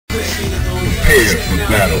Prepare for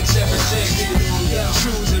battle.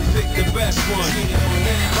 Choose and pick the best one.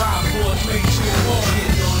 5, 4, 3, 2, 1.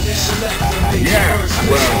 Select and make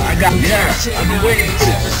I've been waiting for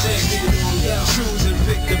this. Choose and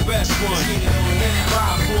pick the best one.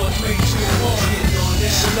 5, 4, 3, 2,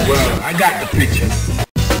 1. Well, I got the picture.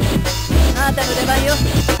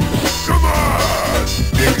 Come on!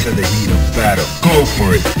 Into the heat of battle. Go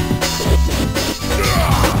for it.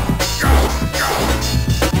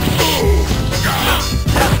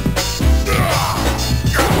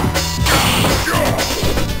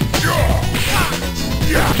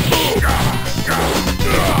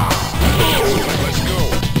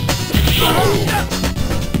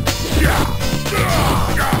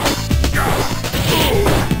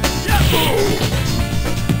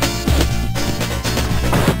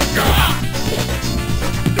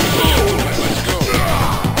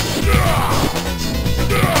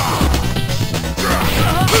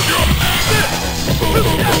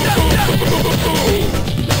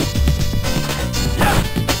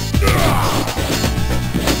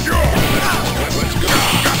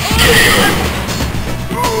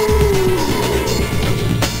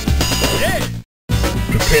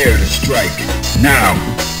 Prepare to strike now.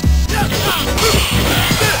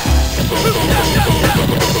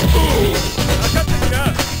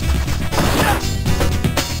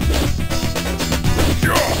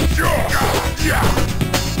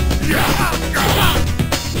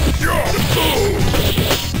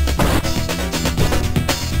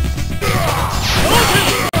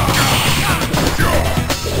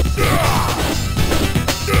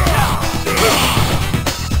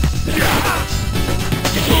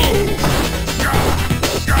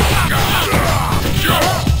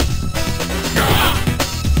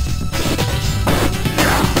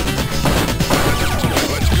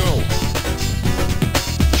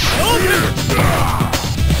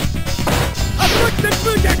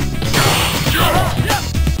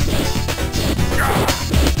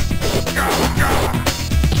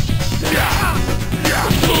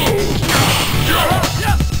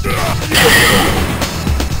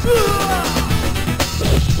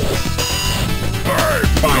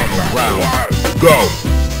 Go!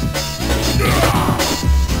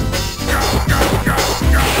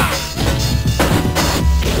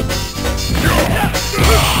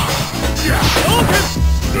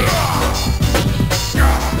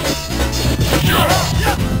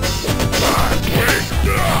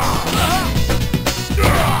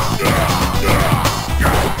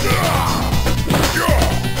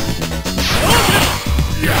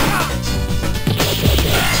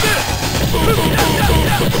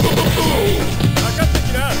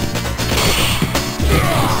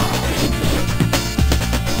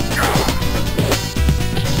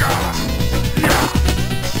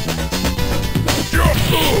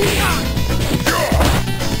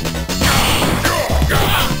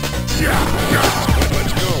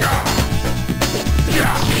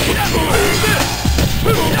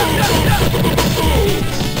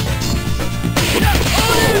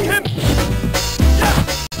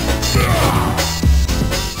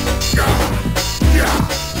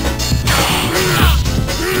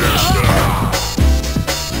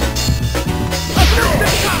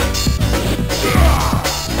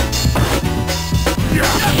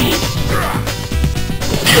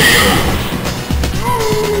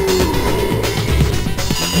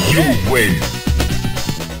 You win.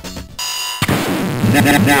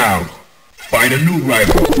 Now, find a new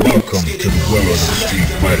rival. Welcome to the world of Street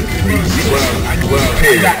Fighter 3.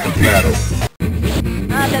 Prepare for battle.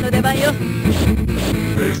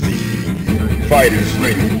 Fighters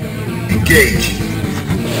ready. Engage.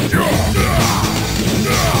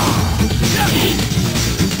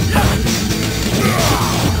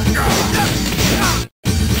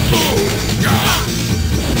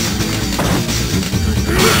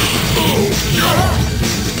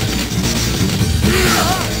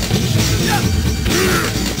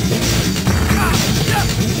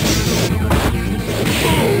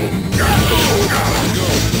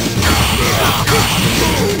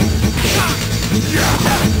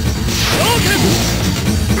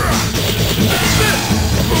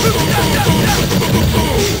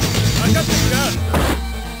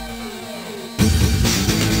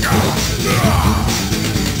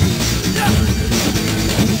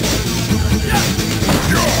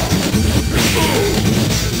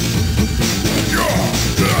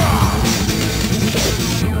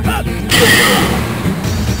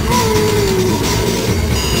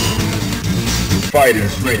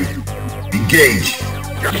 Fighters ready. Engage.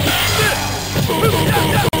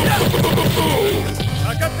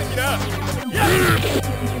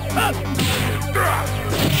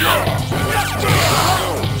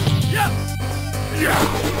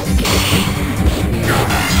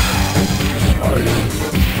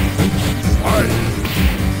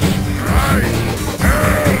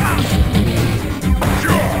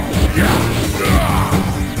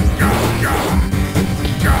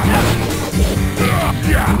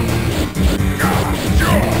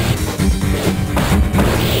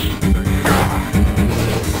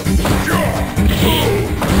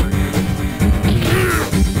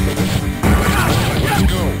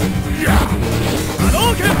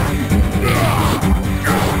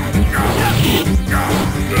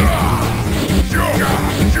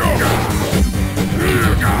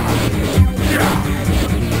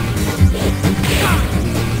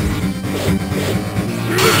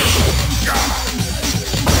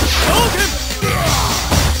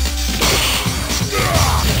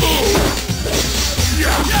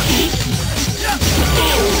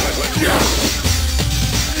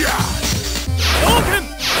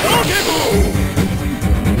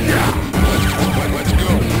 Let's go.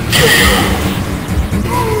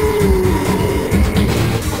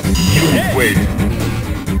 You win.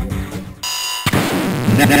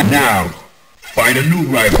 Now, find a new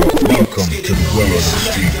rival. Welcome to the world of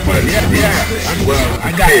Street Fighter 3. And well,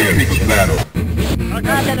 I got a battle.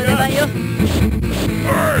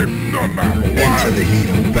 I'm number one. Enter the heat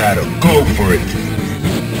of battle. Go for it.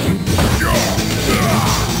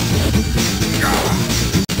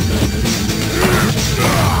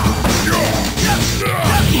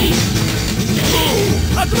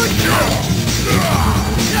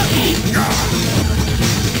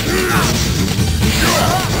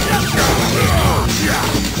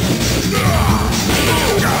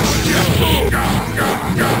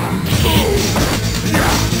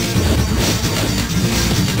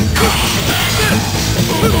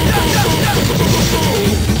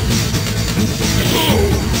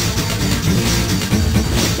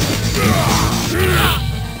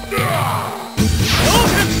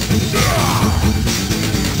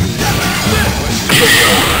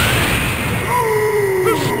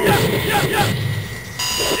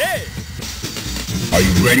 Are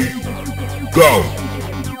you ready? Go!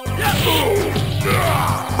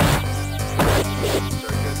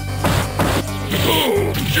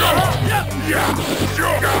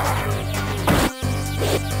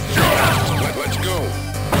 Let's go.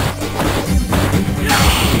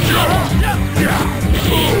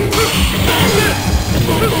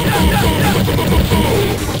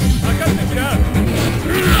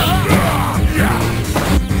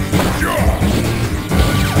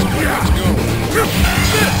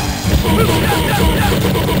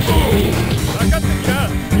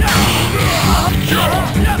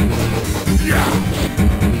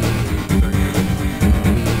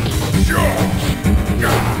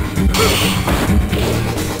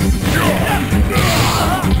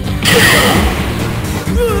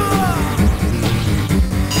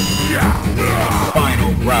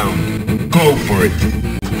 Final round. Go for it.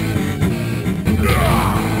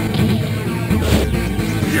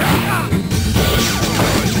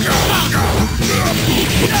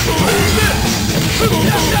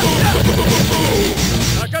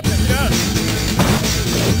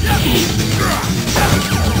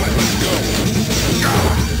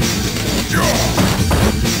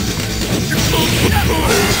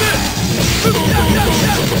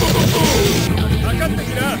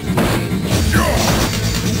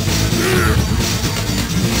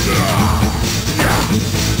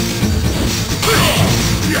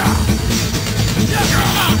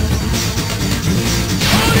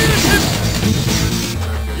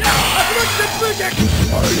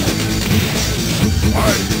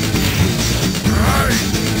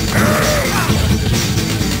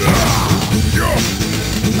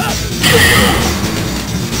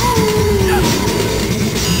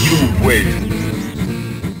 You win.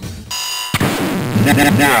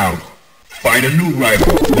 Now, find a new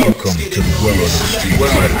rival. Welcome to the world of Street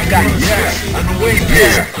Fighter. I got it.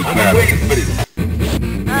 Yeah, I'm waiting for this.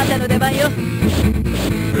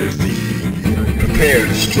 Prepare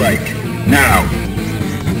to strike. Now.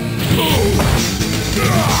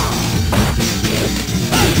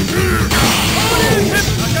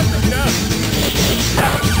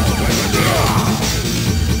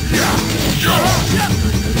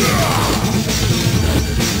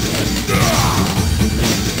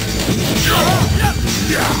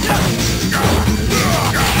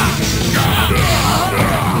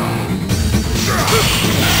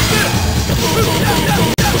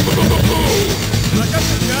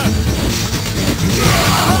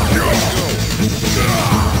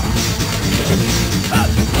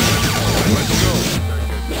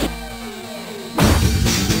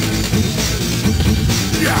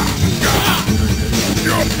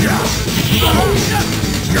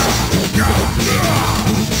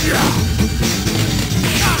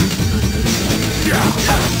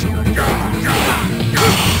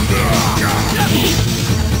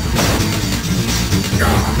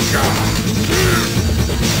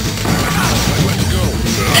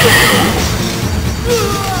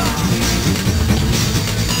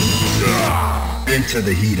 Into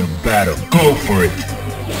the heat of battle. Go for it.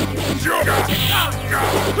 Let's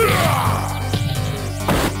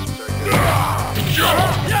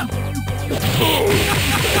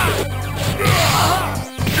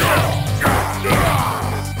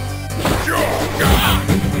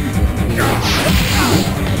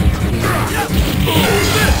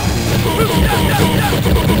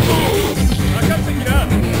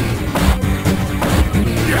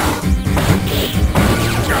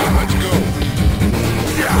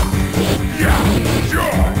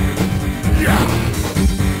go.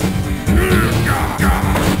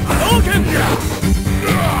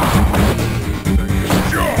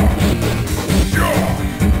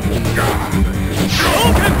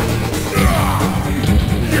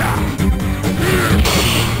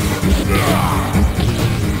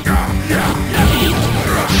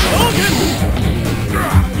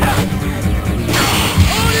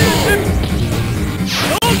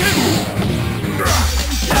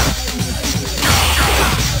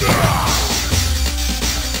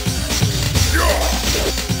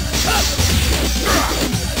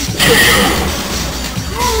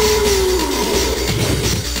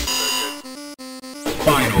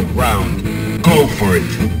 Final round. Go for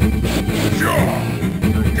it.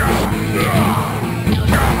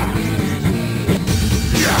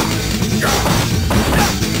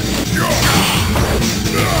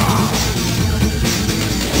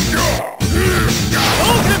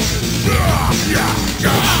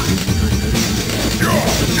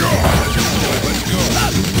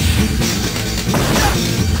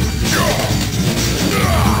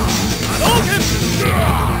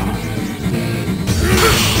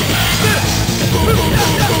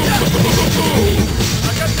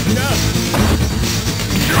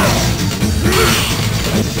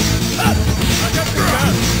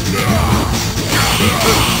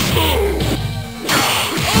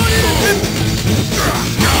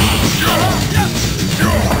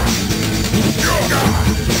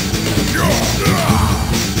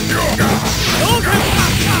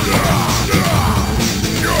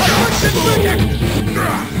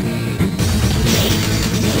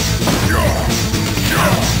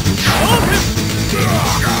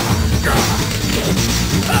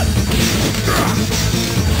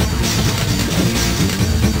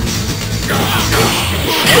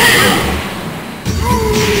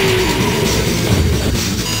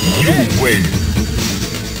 Win.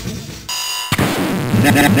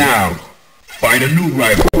 Now, find a new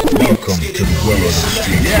rival. Welcome to the world of the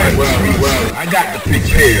street. Yeah, well, I got the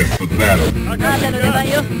prepare for battle.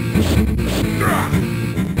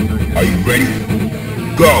 Are you ready?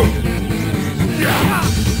 Go!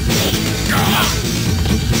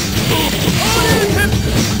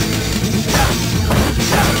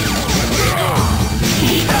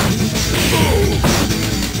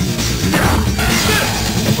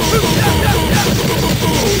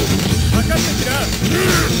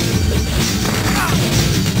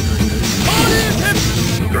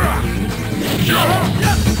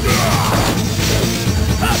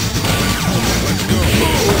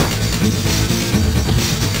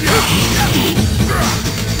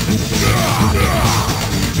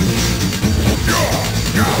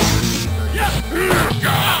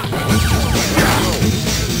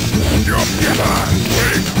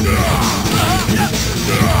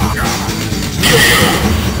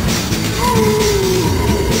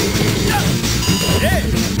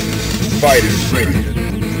 Fighters ready.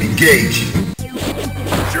 Engage.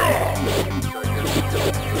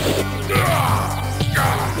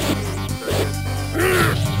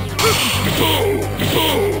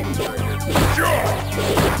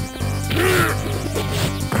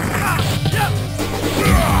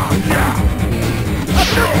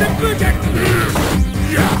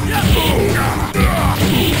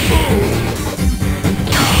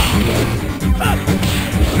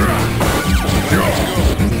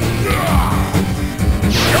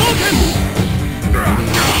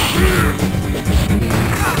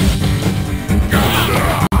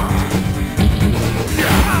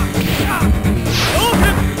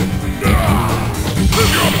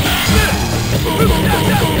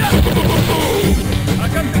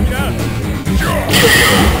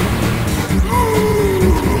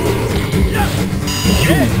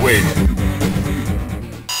 Win.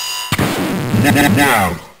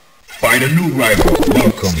 Now, find a new rival.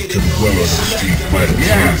 Welcome to the world of the street fighter.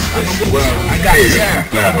 Yeah, I got it.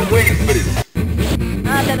 Yeah, I'm waiting for this.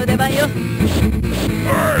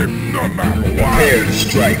 I'm number one. Prepare to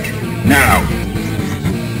strike. Now.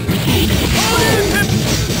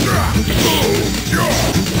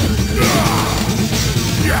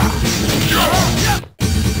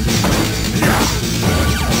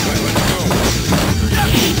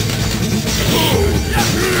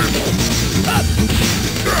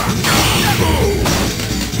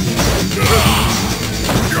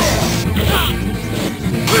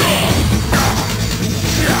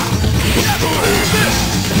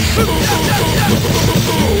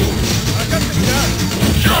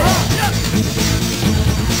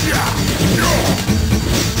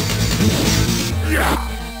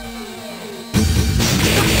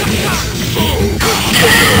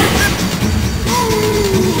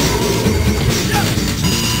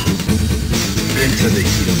 Into the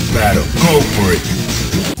heat of battle. Go for it.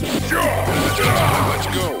 Let's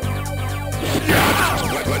go.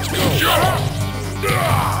 Let's go.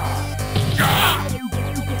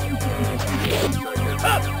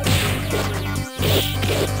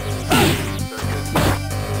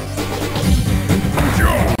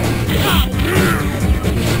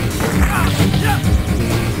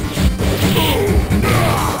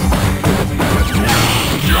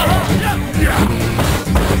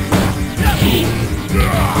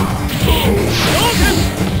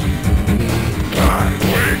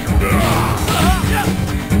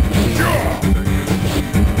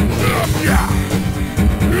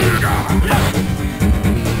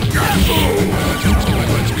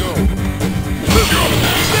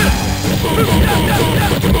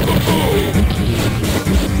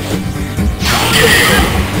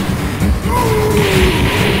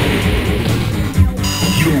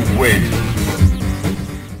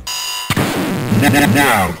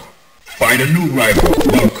 Now, find a new rival.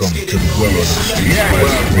 Welcome to the world of the street.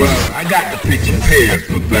 Yeah, well, I got the picture prepared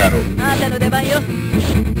for battle.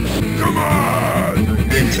 Come on!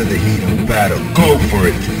 Into the heat of battle. Go for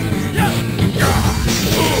it.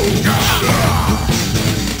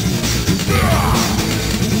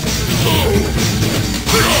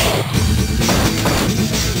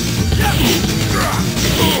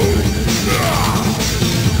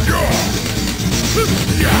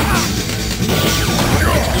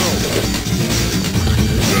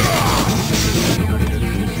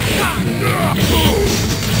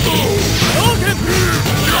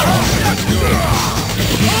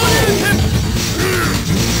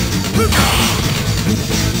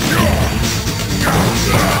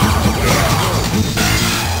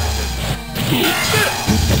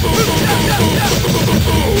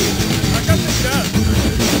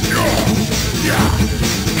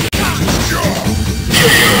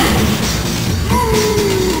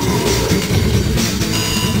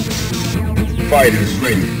 Fighters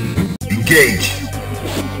ready. Engage.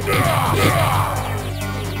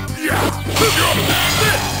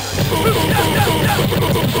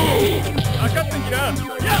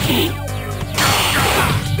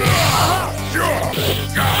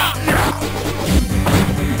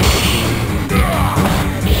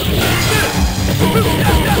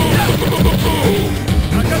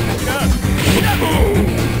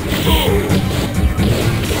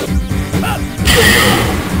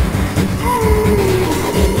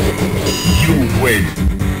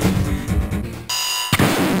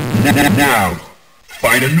 Now,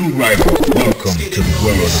 find a new rival. Welcome to the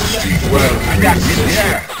world of the street. Well, I got you.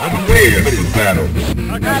 Yeah, I'm prepared for battle.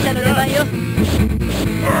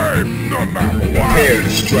 I'm number one. Prepare to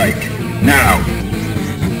strike. Now.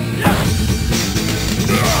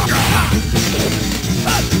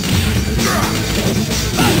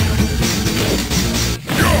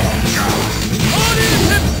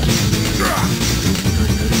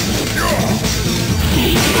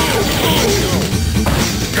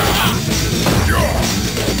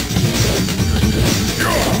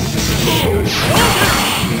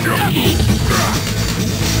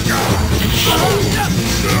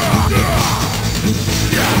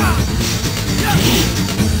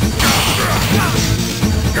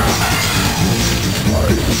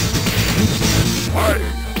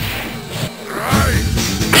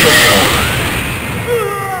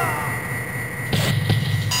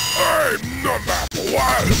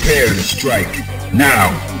 Prepare to strike.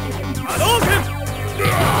 Now.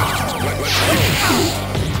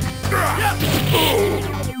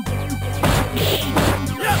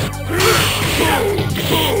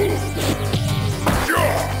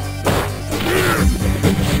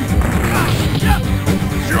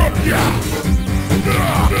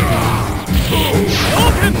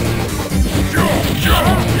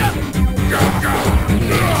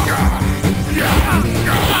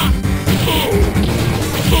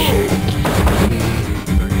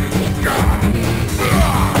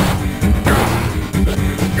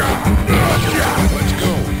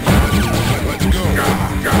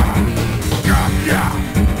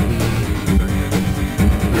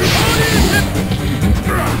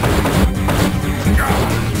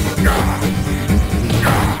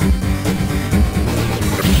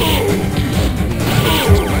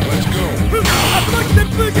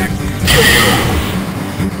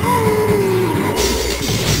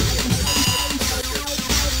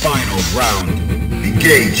 Final round.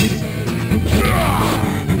 Engage.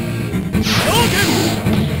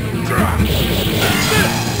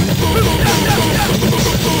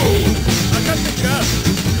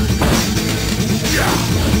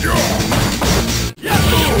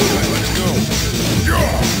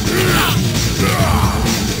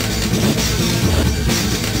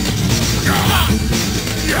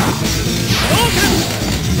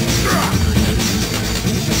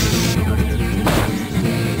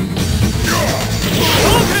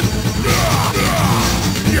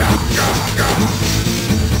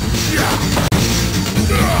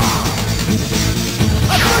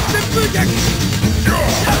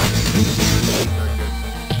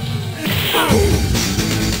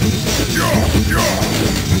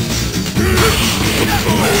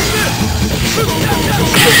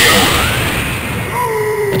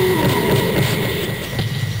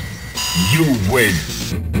 You win.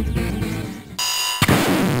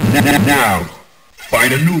 Now,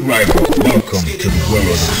 find a new rival. Welcome to the world of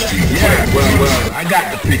the street. Yeah, well, I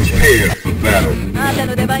got the picture prepared for battle.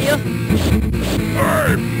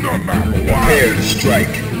 I'm number one. Prepare to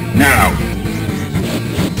strike. Now.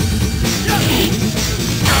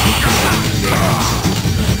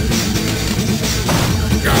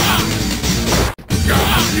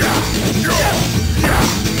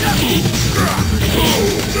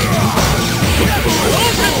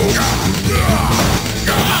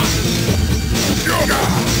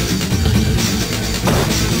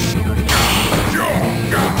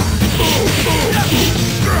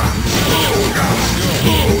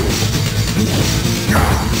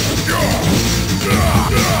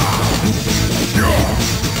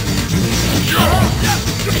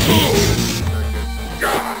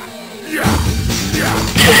 Are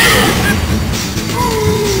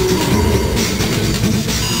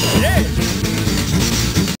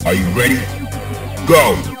you ready?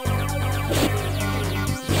 Go!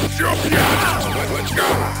 Let's go!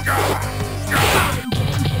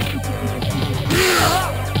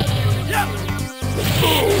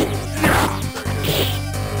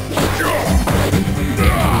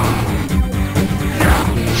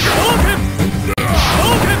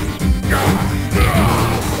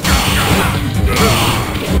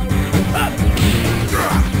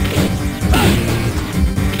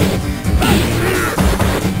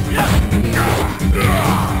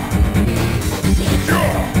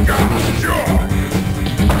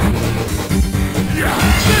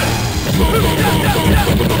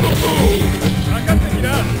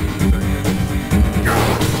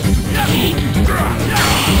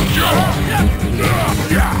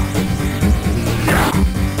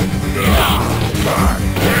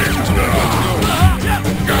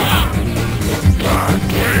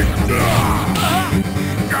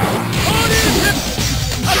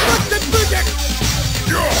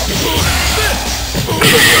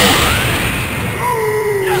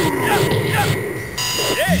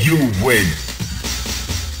 You win.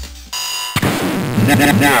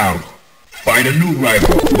 Now, find a new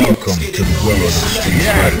rival. Welcome to the world of the street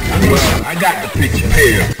fighter. Well, I got the picture.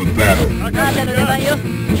 Prepare for battle. I'm the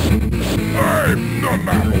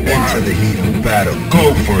number one. Enter the heat of battle.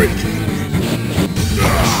 Go for it.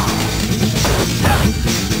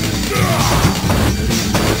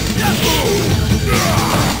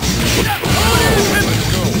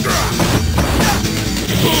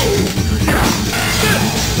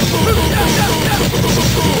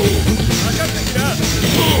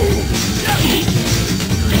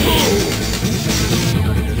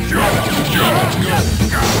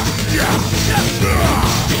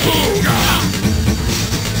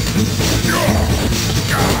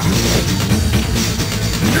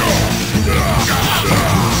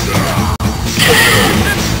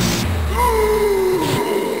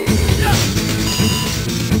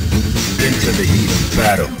 Into the heat of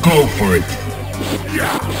battle. Go for it.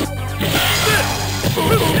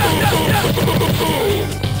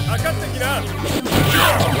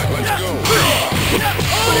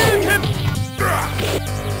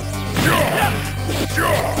 Let's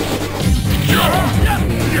go.